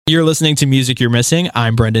You're listening to Music You're Missing.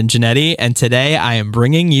 I'm Brendan Giannetti, and today I am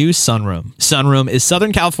bringing you Sunroom. Sunroom is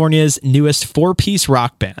Southern California's newest four-piece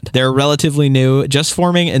rock band. They're relatively new, just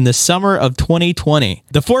forming in the summer of 2020.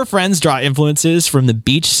 The four friends draw influences from the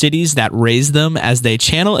beach cities that raised them as they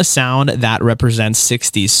channel a sound that represents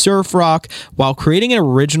 60s surf rock while creating an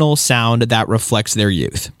original sound that reflects their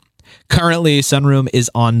youth. Currently, Sunroom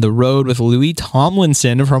is on the road with Louis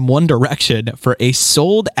Tomlinson from One Direction for a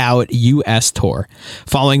sold-out U.S. tour.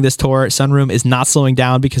 Following this tour, Sunroom is not slowing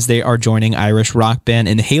down because they are joining Irish rock band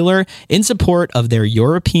Inhaler in support of their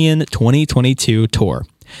European 2022 tour.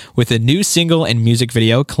 With a new single and music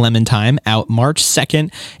video, Clementine, out March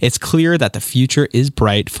 2nd, it's clear that the future is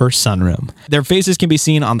bright for Sunroom. Their faces can be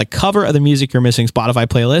seen on the cover of the Music You're Missing Spotify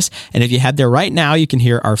playlist, and if you head there right now, you can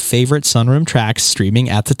hear our favorite Sunroom tracks streaming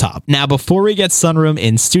at the top. Now, before we get Sunroom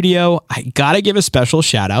in studio, I gotta give a special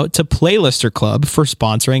shout out to Playlister Club for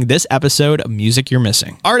sponsoring this episode of Music You're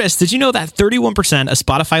Missing. Artists, did you know that 31% of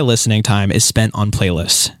Spotify listening time is spent on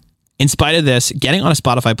playlists? In spite of this, getting on a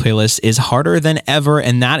Spotify playlist is harder than ever,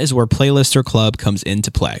 and that is where Playlister Club comes into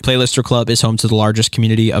play. Playlister Club is home to the largest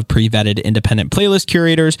community of pre-vetted independent playlist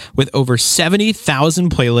curators with over 70,000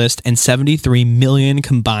 playlists and 73 million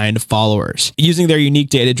combined followers. Using their unique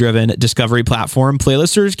data-driven discovery platform,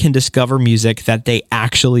 playlisters can discover music that they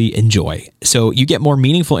actually enjoy. So you get more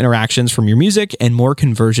meaningful interactions from your music and more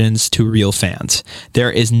conversions to real fans.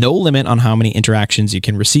 There is no limit on how many interactions you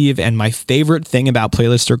can receive, and my favorite thing about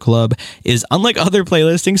Playlister Club is, unlike other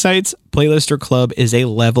playlisting sites, Playlister Club is a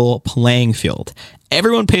level playing field.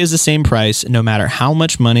 Everyone pays the same price no matter how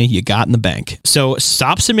much money you got in the bank. So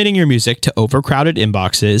stop submitting your music to overcrowded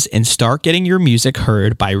inboxes and start getting your music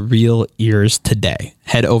heard by real ears today.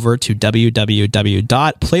 Head over to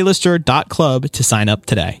www.playlister.club to sign up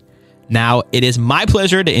today. Now, it is my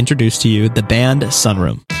pleasure to introduce to you the band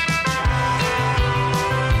Sunroom.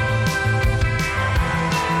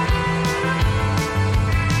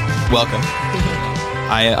 Welcome.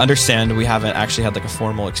 I understand we haven't actually had like a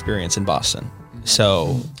formal experience in Boston.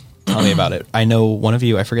 So tell me about it. I know one of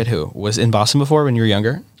you, I forget who, was in Boston before when you were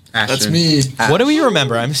younger. Ashton. That's me. What do we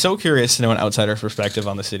remember? I'm so curious to know an outsider perspective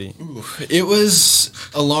on the city. Ooh, it was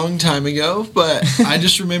a long time ago, but I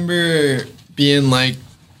just remember being like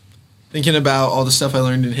thinking about all the stuff I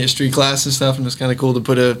learned in history class and stuff, and it's kind of cool to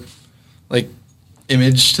put a like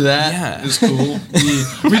image to that. Yeah. It was cool.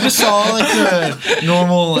 we just saw like the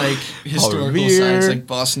normal like historical sites, like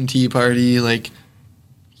Boston Tea Party, like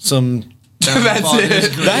some. That's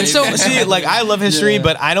it. That's so. See, like I love history,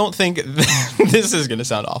 but I don't think this is gonna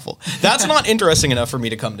sound awful. That's not interesting enough for me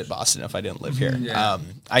to come to Boston if I didn't live here. Yeah.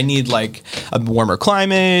 I need like a warmer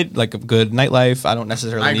climate, like a good nightlife. I don't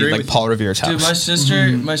necessarily need like Paul Revere's house. Dude,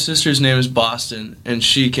 my sister's name is Boston, and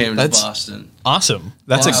she came to Boston. Awesome.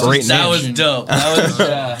 That's a great name. That was dope. That was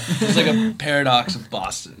it was like a paradox of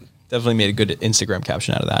Boston. Definitely made a good Instagram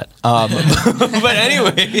caption out of that. But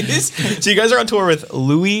anyways, so you guys are on tour with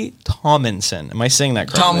Louis Tomlinson. Am I saying that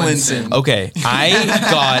correctly? Tomlinson. Okay. I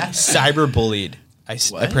got cyberbullied. I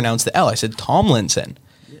pronounced the L. I said Tomlinson.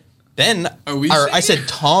 Then, I said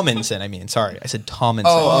Tomlinson. I said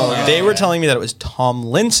Tomlinson. They were telling me that it was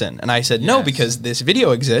Tomlinson, and I said no because this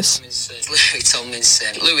video exists. Louis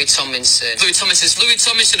Tomlinson. It's Louis Tomlinson.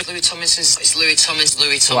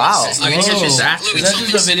 Wow. Is that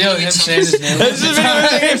just a video of him saying his name? That's just a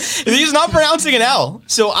video of him. He's not pronouncing an L,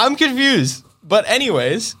 so I'm confused. But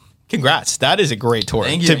anyways, congrats. That is a great tour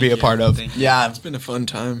to be a part of. Yeah, it's been a fun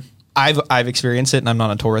time. I've experienced it, and I'm not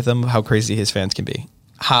on tour with him. How crazy his fans can be.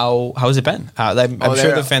 How has it been? I'm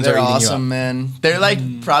sure the fans are eating awesome, you up. Man. They're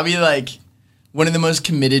like probably like one of the most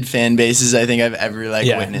committed fan bases I think I've ever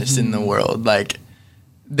witnessed in the world. Like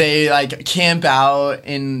they like camp out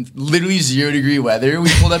in literally 0-degree weather.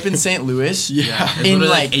 We pulled up in St. Louis. In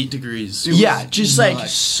like 8 degrees. Yeah, just like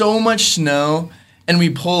so much snow, and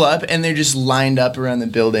we pull up and they're just lined up around the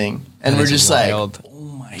building, and we're just wild.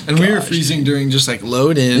 like. And we were freezing during just like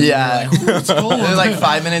load in. Yeah. It's cold. Like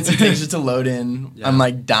 5 minutes it takes it to load in. Yeah. I'm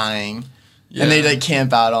like dying. Yeah. And they like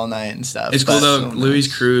camp out all night and stuff. It's cool though. So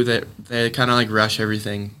Louis' crew, they kind of like rush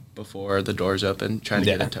everything before the doors open, trying to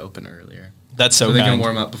get it to open earlier. That's so they kind. can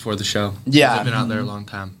warm up before the show. Yeah. They've been out there a long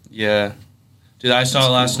time. Yeah. Dude, I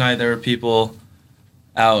saw last night there were people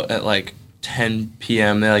out at like 10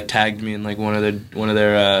 p.m. They like tagged me in like one of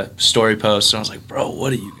their story posts, and I was like, bro,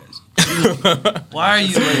 what are you guys? Why are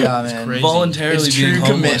you like voluntarily being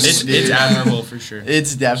homeless? It's admirable for sure.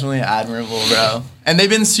 It's definitely admirable, bro. And they've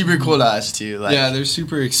been super cool to us too. Like, yeah, they're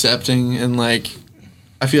super accepting, and like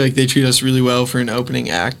I feel like they treat us really well for an opening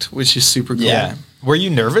act, which is super cool. Yeah. Were you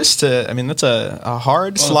nervous to? I mean, that's a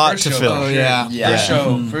hard slot to fill. Oh, yeah.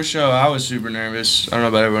 Yeah. First show, I was super nervous. I don't know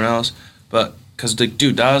about everyone else, but because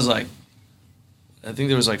dude, that was like, I think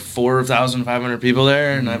there was like 4,500 people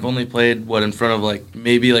there, and I've only played in front of like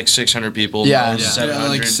maybe like 600 people. Yeah. most Yeah. 700.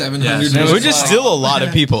 like 700. Yeah. Which is still a lot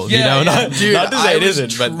of people, you know. Yeah. Dude, Not to say I it was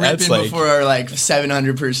isn't, but that's tripping like before our like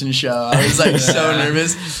 700 person show. I was like so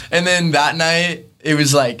nervous. And then that night, it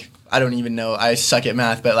was like, I don't even know. I suck at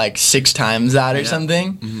math, but like 6 times that or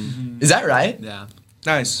something. Is that right? Yeah.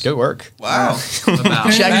 Nice. good work. Wow.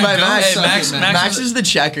 About. Checked by Max. Hey, Max Max is the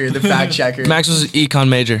checker, the fact checker. Max was an econ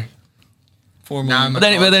major, Now I'm a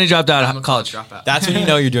but then he dropped out I'm a of college college. dropout. That's when you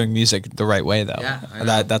know you're doing music the right way, though. Yeah, I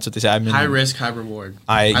know. That's what they say. I'm in, High risk, high reward.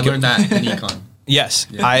 I I learned that in econ. Yes,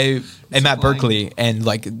 I am at Berkeley, and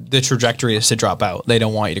like the trajectory is to drop out. They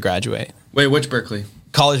don't want you to graduate. Wait, which Berkeley?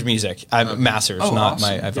 College music. I'm master's, not awesome.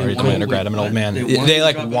 my. I've already done want- my undergrad. I'm an old man. They They, want you to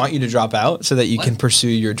like drop want you to drop out so that you can pursue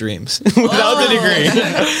your dreams without the degree.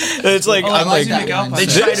 It's like I'm like They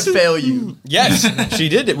try to fail you. yes, she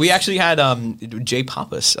did it. We actually had Jay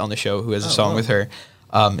Pappas on the show who has a song with her.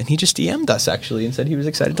 And he just DM'd us actually and said he was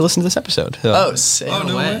excited to listen to this episode. So, Oh, sick. Oh,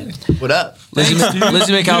 no way. What up? Lizzie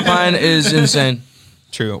McAlpine is insane.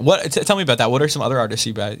 true. What? Tell me about that. What are some other artists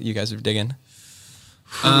you guys are digging?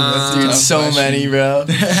 Dude, tough so question. many, bro.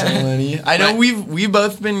 So many. I know we've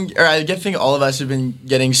both been, or I think all of us have been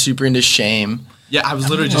getting super into Shame. Yeah, I was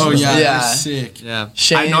literally just. Oh, yeah. Yeah. They're sick. Yeah.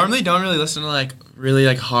 Shame. I normally don't really listen to like really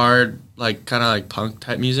like hard, like kind of like punk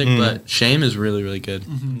type music, but Shame is really really good.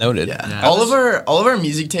 Noted. Yeah. Yeah. All of our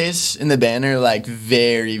music tastes in the band are like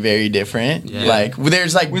very very different. Yeah. Like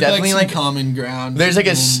there's like With definitely like, like some common ground. there's like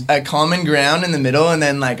a common ground in the middle, and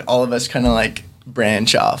then like all of us kind of like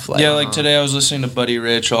branch off. Like Yeah, like today I was listening to Buddy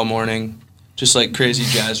Rich all morning, just like crazy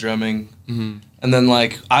jazz drumming. And then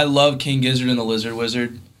like I love King Gizzard and the Lizard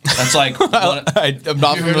Wizard. That's like, one, I'm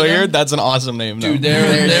not You heard of familiar. them? That's an awesome name, though. dude,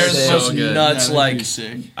 they're They're so good. nuts. Yeah, they're Like pretty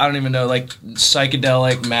sick. I don't even know, like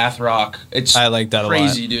psychedelic math rock. It's I like that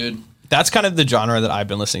crazy, a lot. dude. That's kind of the genre that I've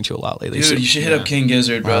been listening to a lot lately. Dude, So- you should hit up King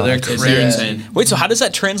Gizzard, bro. They're It's crazy. insane. wait, so how does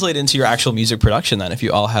that translate into your actual music production then? If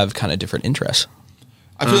you all have kind of different interests?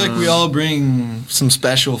 I feel like we all bring some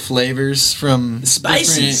special flavors from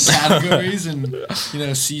Spices. different categories,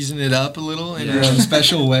 and season it up a little in our own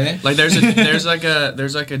special way. Like there's like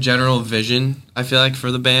a general vision I feel like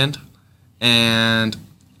for the band, and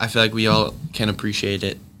I feel like we all can appreciate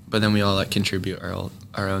it, but then we all like contribute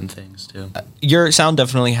our own things too. Your sound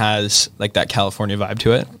definitely has like that California vibe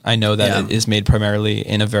to it. I know that Yeah. it is made primarily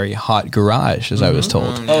in a very hot garage, as I was told.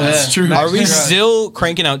 Oh, That's yeah. true. Are we still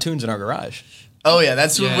cranking out tunes in our garage? oh yeah,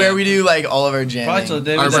 that's Yeah. where we do like all of our jamming. Probably till the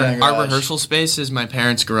day Our, we die. Garage. rehearsal space is my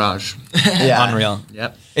parents' garage. Yeah. Unreal.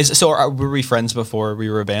 Yep. Were we friends before we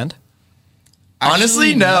were a band?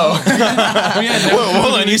 Honestly, no. Whoa,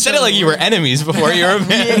 hold on. You said it like you were enemies before you were a We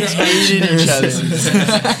band. hated each other.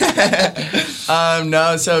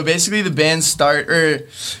 No, so basically the band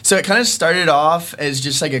so it kind of started off as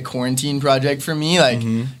just like a quarantine project for me, like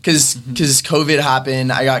because COVID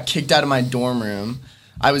happened. I got kicked out of my dorm room.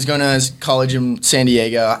 I was going to college in San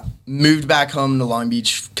Diego, moved back home to Long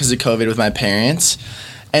Beach because of COVID with my parents,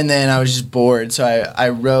 and then I was just bored. So I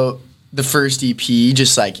wrote the first EP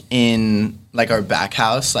just like in like our back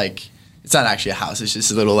house, like it's not actually a house, it's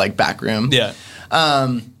just a little like back room. Yeah.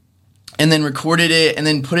 And then recorded it and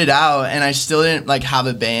then put it out, and I still didn't like have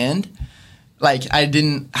a band. Like I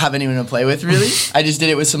didn't have anyone to play with really. I just did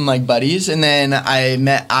it with some like buddies, and then I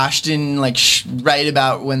met Ashton like right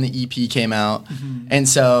about when the EP came out, and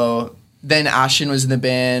so then Ashton was in the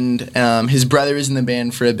band. His brother was in the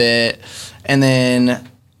band for a bit, and then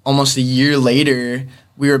almost a year later,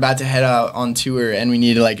 we were about to head out on tour, and we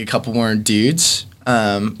needed like a couple more dudes.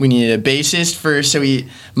 We needed a bassist first, so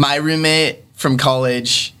my roommate from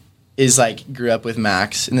college is like grew up with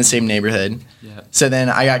Max in the same neighborhood. Yeah. So then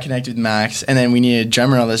I got connected with Max, and then we needed a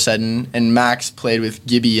drummer all of a sudden, and Max played with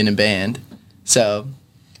Gibby in a band. So,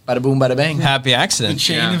 bada boom, bada bang. Happy The accident.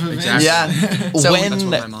 chain Yeah, of events. exactly. Yeah. So That's what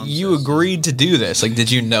my When mom you says. agreed to do this, like, did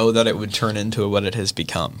you know that it would turn into what it has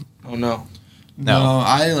become? Oh no, No,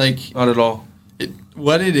 I like not at all.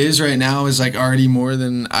 what it is right now is like already more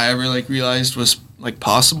than I ever like realized was like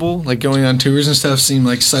possible. Like going on tours and stuff seemed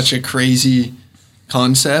like such a crazy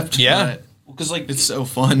concept. Yeah. but Because like it's so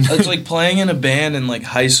fun. it's like playing in a band in like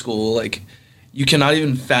high school. Like you cannot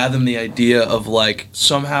even fathom the idea of like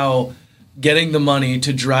somehow getting the money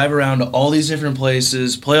to drive around to all these different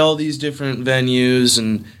places, play all these different venues,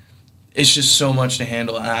 and it's just so much to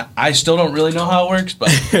handle. And I still don't really know how it works, but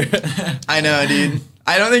I know, dude.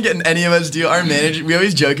 I don't think any of us do. Our manager, we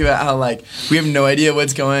always joke about how like we have no idea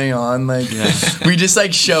what's going on. Like we just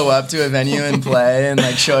like show up to a venue and play, and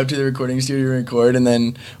like show up to the recording studio and record, and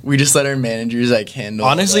then we just let our managers like handle.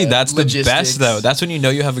 Honestly, the that's logistics. the best though. That's when you know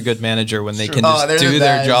you have a good manager when they can Oh, just they're do the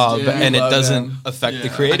their best, job dude. and it Love doesn't them. affect the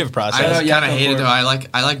creative process. I yeah, kind of go hate for it though. it.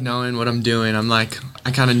 I like knowing what I'm doing. I'm like,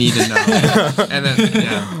 I kind of need to know.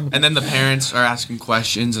 And then the parents are asking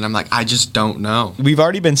questions, and I'm like, I just don't know. We've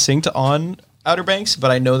already been synced on Outer Banks,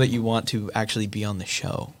 but I know that you want to actually be on the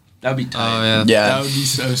show. That'd be tight. Oh yeah. Yeah, That would be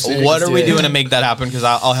so sick. What are we dude. doing to make that happen? Because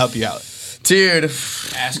I'll help you out. dude.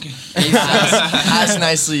 Asking. Ask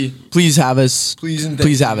nicely. Please have us. Please and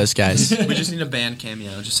Please have us, guys. We just need a band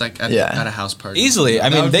cameo, just like at, Yeah. at a house party. Easily. I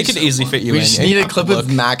That mean, would they be could so easily fun. fit you We in. just You need a have clip to of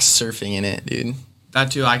look. Max surfing in it, dude. That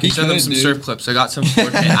too. I can You send them could, some dude. surf clips. I got some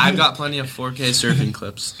 4K. I've got plenty of 4K surfing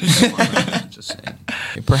clips. Just saying.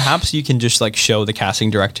 Perhaps you can just like show the casting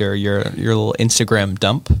director your little Instagram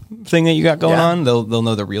dump thing that you got going Yeah. on. They'll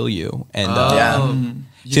know the real you. And Yeah.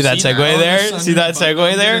 see that segue there? See that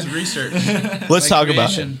segue there? His research. Let's talk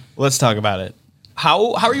about it. creation. Let's talk about it.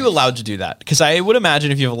 How are you allowed to do that? Because I would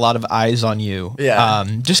imagine if you have a lot of eyes on you, Yeah.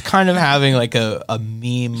 just kind of having like a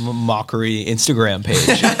meme mockery Instagram page,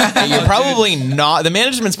 you're probably not. The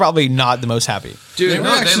management's probably not the most happy. Dude, They were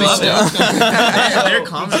no, they actually love it. stoked. They're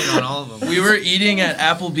commenting on all of them. We were eating at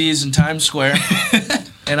Applebee's in Times Square,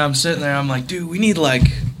 and I'm sitting there. I'm like, dude, we need like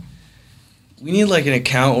an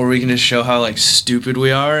account where we can just show how like stupid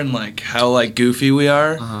we are and like how like goofy we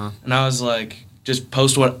are. Uh-huh. And I was like, just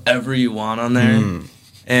post whatever you want on there,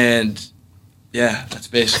 and yeah, that's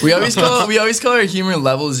basically. We always call our humor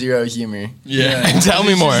level 0 humor. yeah. Tell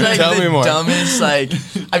me more. It's like Tell the me more. dumbest, like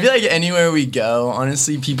I feel like anywhere we go,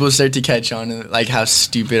 honestly, people start to catch on to like how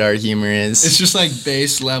stupid our humor is. It's just like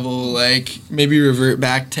base level, like maybe revert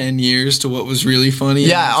back 10 years to what was really funny.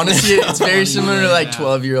 yeah, honestly, it's very Funny similar to right like now.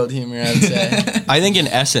 12-year-old humor, I would say. I think in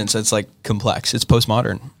essence, it's like complex. It's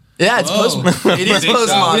postmodern. Yeah, it's Whoa. it is think so.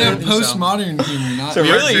 postmodern. We have postmodern humor, not So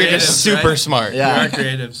We are really, you're just creatives, super right? smart. We Yeah. are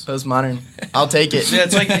creatives. Postmodern. I'll take it. Yeah,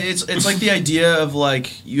 it's like the idea of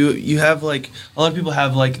like you have like a lot of people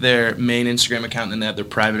have like their main Instagram account and then they have their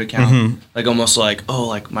private account, like almost like oh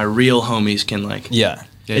like my real homies can like Yeah.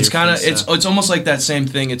 Yeah, it's your kind of friends, it's almost like that same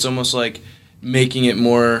thing. It's almost like making it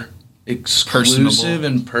more exclusive Personable.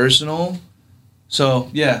 and personal. So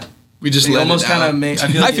yeah, We just it let almost it kind out. of make.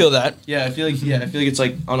 I feel that. Yeah, I feel like it's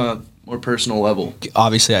like on a more personal level.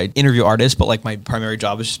 Obviously, I interview artists, but like my primary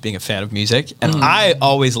job is just being a fan of music, and I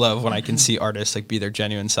always love when I can see artists like be their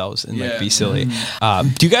genuine selves and like Yeah. be silly.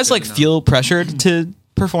 Do you guys like feel pressured to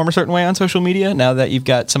perform a certain way on social media now that you've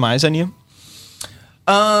got some eyes on you?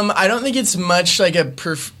 I don't think it's much like a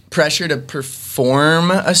pressure to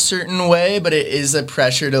perform a certain way, but it is a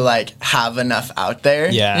pressure to like have enough out there.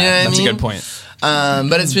 Yeah, You know what I that's a mean? good point.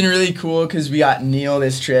 But it's been really cool because we got Neil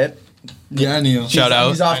this trip. Yeah, Neil. Shout out.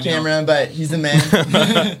 He's off camera, but he's the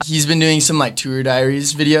man. He's been doing some like tour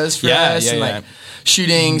diaries videos for Yeah, us yeah, and yeah. like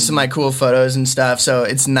shooting some like cool photos and stuff. So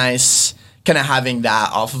it's nice kind of having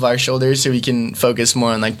that off of our shoulders so we can focus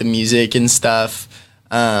more on like the music and stuff,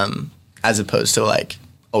 as opposed to like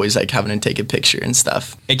always like having to take a picture and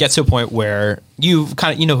stuff. It gets to a point where you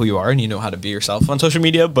know who you are and you know how to be yourself on social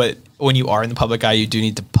media, but when you are in the public eye, you do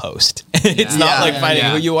need to post. It's not Yeah, like yeah, finding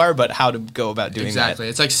yeah. who you are, but how to go about doing Exactly. that.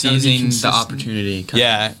 It's like Gotta be seizing the consistent. opportunity.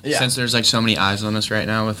 Yeah. Yeah. Since there's like so many eyes on us right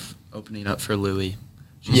now with opening up for Louis.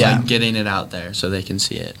 Just Yeah. like getting it out there so they can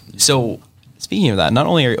see it. So speaking of that, not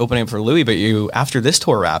only are you opening up for Louis, but you after this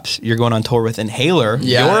tour wraps, you're going on tour with Inhaler,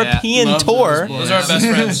 Yeah. European Love tour. those Those are our best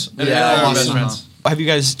friends. Yeah, They're our best awesome. friends. Have you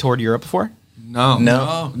guys toured Europe before? No.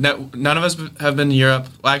 No. None of us have been to Europe.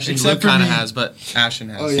 Well, actually, Except Luke for kind of me. has, but Ashton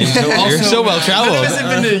has. Oh yeah. You're so well None of us traveled.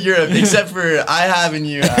 have been to Europe except for I have in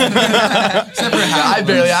Europe. Except for I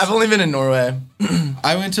barely. I've only been in Norway.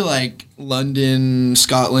 I went to like London,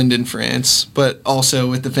 Scotland, and France, but also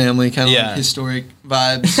with the family, kind of Yeah. like historic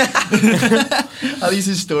vibes. All these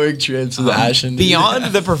historic trips with Ashton. Beyond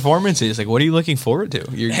the performances, like what are you looking forward to?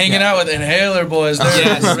 You're Hanging out with Inhaler boys. They're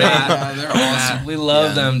Yes, great. that. They're awesome. We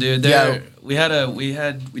love them, dude. Yeah. We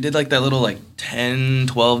did like that little like 10,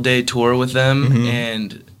 12 day tour with them,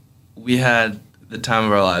 and we had the time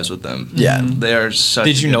of our lives with them. Yeah. They are such.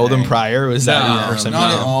 Did a you good know them hang. prior? Was that No, your first time?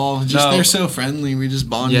 Not at all. Just No. they're so friendly. We just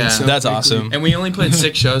bonded. Yeah. so That's quickly. awesome. And we only played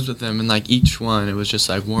 6 shows with them, and like each one, it was just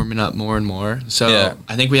like warming up more and more. So Yeah.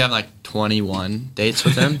 I think we have like 21 dates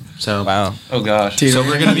with them. So Wow. Oh gosh. Dude, So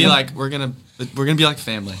we're gonna be like we're gonna be like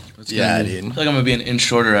family. It's gonna Yeah, be- dude. I feel like I'm gonna be an inch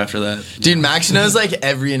shorter after that. Dude, Max knows like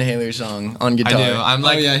every Inhaler song on I guitar. do. I'm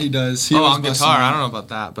like Oh yeah, he does. He oh was on busting guitar. it. I don't know about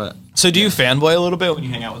that, but So do you fanboy a little bit when you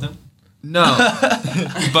hang out with him? No,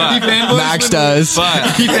 but Max does.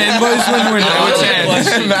 But He fanboys when we're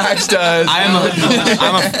not. Max does.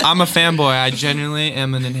 I'm a fanboy. I genuinely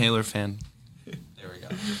am an Inhaler fan. There we go.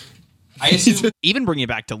 I assume, even bringing it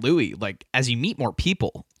back to Louis, like as you meet more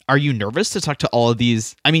people, are you nervous to talk to all of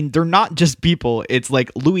these? I mean, they're not just people. It's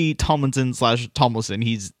like Louis Tomlinson / Tomlinson.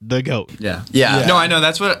 He's the GOAT. Yeah. Yeah. No, I know.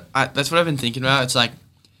 That's what I've been thinking about. It's like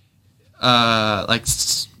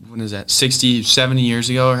when is that? 60, 70 years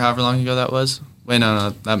ago, or however long ago that was. Wait, no,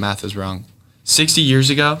 that math is wrong. 60 years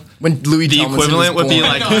ago, When Louis the Tomlinson equivalent was would be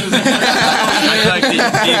born. like, I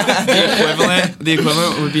feel like the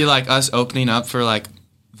equivalent would be like us opening up for like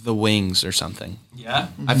the Wings or something. Yeah.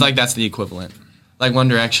 I feel like that's the equivalent. Like One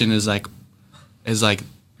Direction is like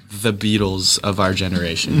the Beatles of our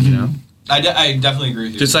generation, you know? I definitely agree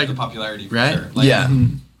with you. Just like the popularity, for right? sure. Like, Yeah.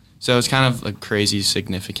 So it's kind of a crazy,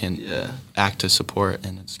 significant act to support,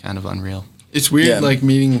 and it's kind of unreal. It's weird, Yeah. like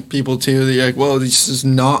meeting people too. That you're like, "Whoa, this is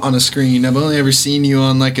not on a screen. I've only ever seen you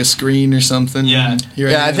on like a screen or something." Yeah. And here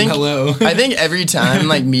Yeah, I I am, think hello. I think every time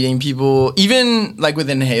like meeting people, even like with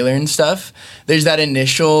Inhaler and stuff, there's that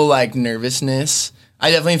initial like nervousness.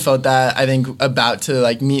 I definitely felt that. I think about to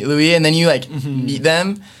like meet Louis, and then you like meet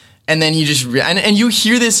them, and then you just and you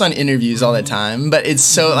hear this on interviews all the time, but it's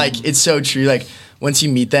so like it's so true. Like once you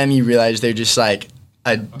meet them, you realize they're just like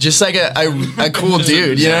a cool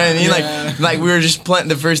dude. You know what I mean? Yeah. Like we were just playing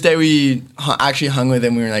the first day we actually hung with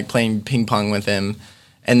him. We were like playing ping pong with him,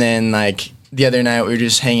 and then like the other night we were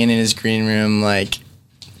just hanging in his green room, like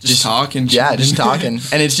just talking. yeah, just talking.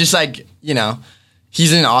 And it's just like, you know,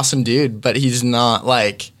 he's an awesome dude, but he's not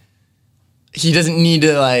like, he doesn't need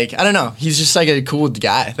to like, I don't know. He's just like a cool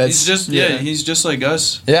guy. That's He's just like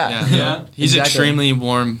us. yeah. Yeah. He's Exactly. extremely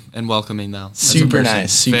warm and welcoming, though. as a Super person.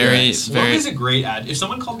 nice. Super Very, nice. Warm very. is a great ad. If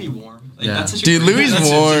someone called me warm, like, Yeah. that's such a Dude, great Louis message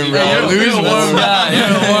to warm, me. bro. Yeah, Louis you're a warm warm. guy.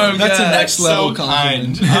 You're a warm That's guy. a next level so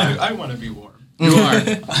kind. compliment. I want to be warm. You are.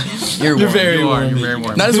 You're warm. very You are. warm. You're very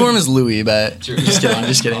warm. Not as warm as Louis, but True. just kidding.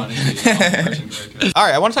 Just kidding. Honestly, all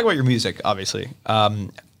right, I want to talk about your music, obviously.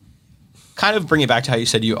 Kind of bring it back to how you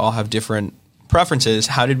said you all have different preferences.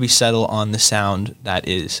 How did we settle on the sound that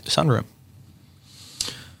is Sunroom?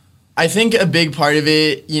 I think a big part of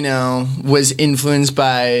it, you know, was influenced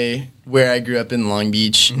by where I grew up in Long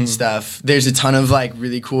Beach and stuff. There's a ton of like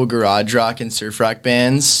really cool garage rock and surf rock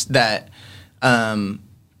bands that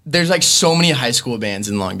there's like so many high school bands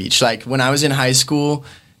in Long Beach. Like when I was in high school,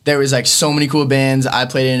 there was like so many cool bands. I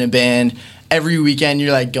played in a band. Every weekend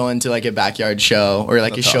you're like going to like a backyard show or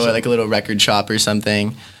like a show at like a little record shop or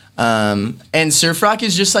something. And surf rock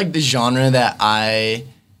is just like the genre that I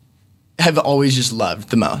have always just loved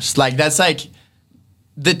the most. Like that's like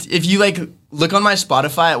if you like look on my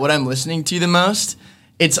Spotify at what I'm listening to the most,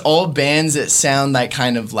 it's all bands that sound like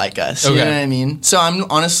kind of like us. You know what I mean? So I'm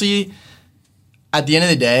honestly, at the end of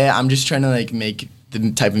the day, I'm just trying to like make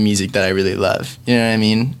the type of music that I really love. You know what I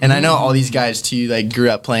mean? And I know all these guys too, like grew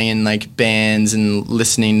up playing in like bands and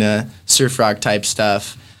listening to surf rock type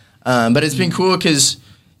stuff. But it's been cool because,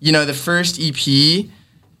 you know, the first EP,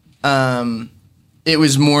 it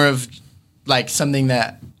was more of like something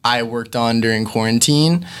that I worked on during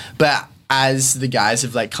quarantine. But as the guys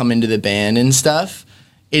have like come into the band and stuff,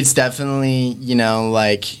 it's definitely, you know,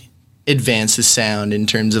 like advanced the sound in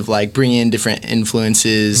terms of like bringing in different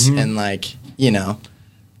influences and like, you know,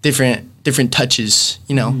 different touches,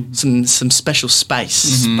 you know, some special spice.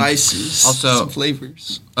 Spices. Also- some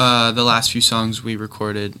flavors. The last few songs we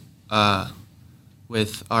recorded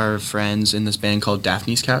with our friends in this band called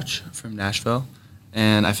Daphne's Couch from Nashville,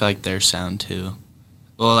 and I feel like their sound too.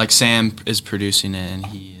 Well, like Sam is producing it, and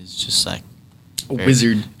he is just like A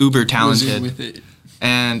wizard. uber talented. With it.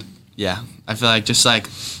 And yeah, I feel like just like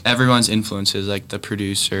everyone's influences, like the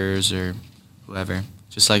producers or whoever,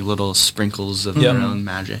 just like little sprinkles of their own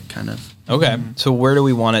magic, kind of. Okay, so where do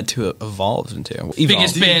we want it to evolve into?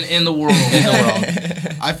 Biggest band in the world.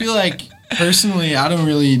 I feel like personally, I don't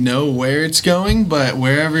really know where it's going, but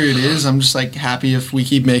wherever it is, I'm just like happy if we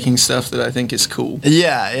keep making stuff that I think is cool.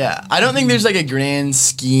 Yeah, yeah. I don't think there's like a grand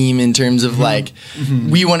scheme in terms of like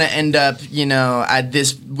we want to end up, you know, at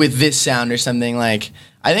this with this sound or something. Like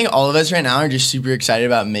I think all of us right now are just super excited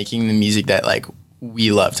about making the music that like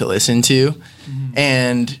we love to listen to.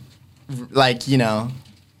 And like, you know,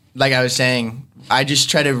 like I was saying, I just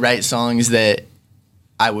try to write songs that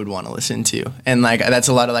I would want to listen to. And like that's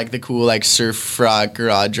a lot of like the cool like surf rock,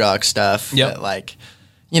 garage rock stuff that like,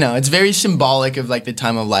 you know, it's very symbolic of like the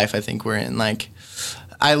time of life I think we're in. Like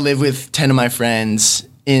I live with 10 of my friends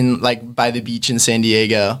in like by the beach in San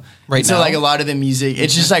Diego. Right so now? like a lot of the music,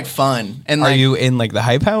 it's just like fun. And Are like you in like the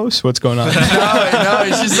hype house? What's going on? no,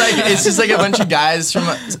 it's just like a bunch of guys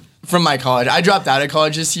from my college. I dropped out of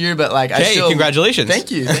college this year, but like, I Hey, still. congratulations. Thank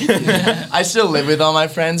you. I still live with all my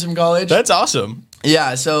friends from college. That's awesome.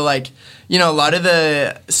 Yeah, so like, you know, a lot of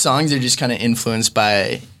the songs are just kind of influenced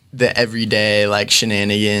by the everyday like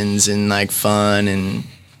shenanigans and like fun and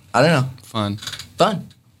I don't know, Fun. fun.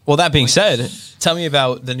 Well, that being said, tell me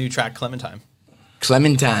about the new track Clementine.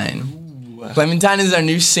 Clementine. Clementine is our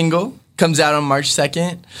new single. Comes out on March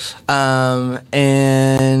 2nd.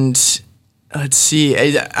 And let's see.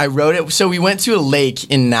 I wrote it. So we went to a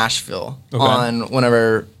lake in Nashville on one of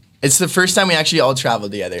our. It's the first time we actually all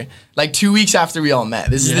traveled together. Like 2 weeks after we all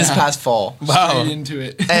met. This is this past fall. Wow. Straight into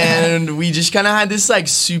it. And we just kind of had this like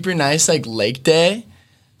super nice like lake day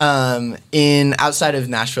in outside of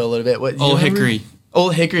Nashville a little bit. What, Old Hickory.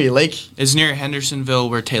 Old Hickory Lake. It's near Hendersonville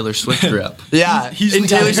where Taylor Swift grew up. Yeah, He's in the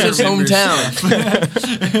guy Taylor who Swift's remembers.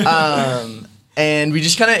 hometown. And we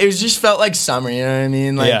just kind of, it was just felt like summer, you know what I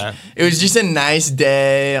mean? Like, Yeah. it was just a nice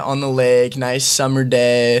day on the lake, nice summer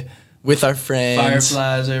day with our friends.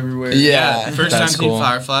 Fireflies everywhere. Yeah. First That's time cool. seeing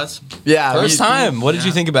Fireflies. Yeah. First time. What did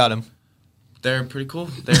you think about him? They're pretty cool.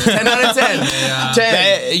 They're 10 out of 10.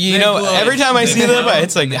 10. You know, every time I see them,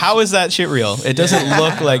 it's like, how is that shit real? It doesn't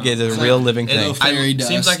look like it's a real living thing. Fairy It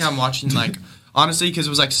seems dust. like I'm watching like honestly because it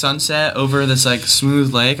was like sunset over this like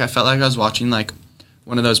smooth lake. I felt like I was watching like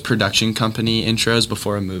one of those production company intros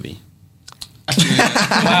before a movie.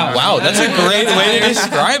 Wow, that's a great way to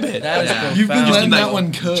describe it. You've been Just letting like that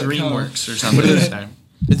one cook. DreamWorks or something. this time.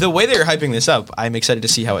 The way that you're hyping this up, I'm excited to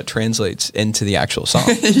see how it translates into the actual song.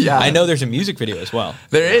 Yeah. I know there's a music video as well.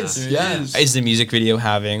 There is. There Yeah. is. Is the music video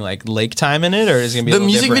having like lake time in it, or is it gonna be a The little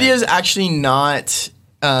music different? video is actually not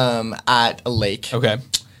at a lake, Okay.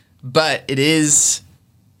 but it is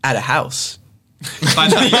at a house.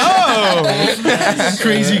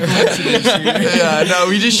 Crazy coincidence here. Yeah, no,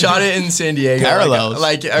 we just shot it in San Diego. Parallels.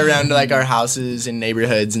 Like around like our houses and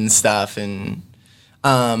neighborhoods and stuff. And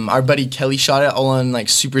our buddy Kelly shot it all on like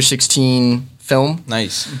Super 16 film.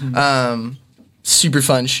 Nice. Super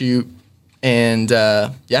fun shoot. And yeah,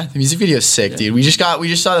 the music video is sick, dude. We just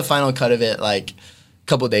saw the final cut of it like a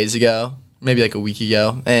couple days ago, maybe like a week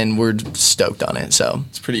ago, and we're stoked on it. So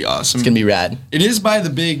It's pretty awesome. it's gonna be rad. It is by the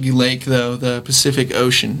big lake, though, the Pacific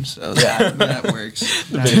Ocean. So that works.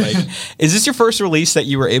 Is this your first release that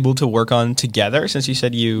you were able to work on together? Since you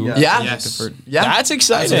said you, Yeah. Yes. Yeah. that's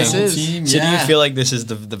exciting. That's what this is. Team, So do you yeah. feel like this is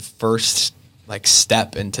the first like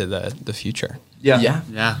step into the future? Yeah.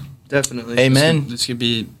 Yeah. Definitely. Amen. This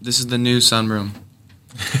is the new sunroom.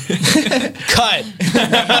 Cut.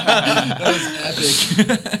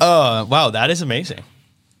 Oh wow, that is amazing.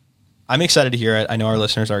 I'm excited to hear it. I know our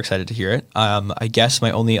listeners are excited to hear it. I guess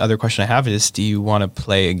my only other question I have is, do you want to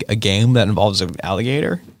play a game that involves an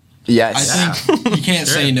alligator? Yes. I think you can't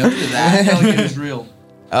say no to that. Alligator's real.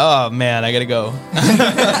 Oh man, I gotta go.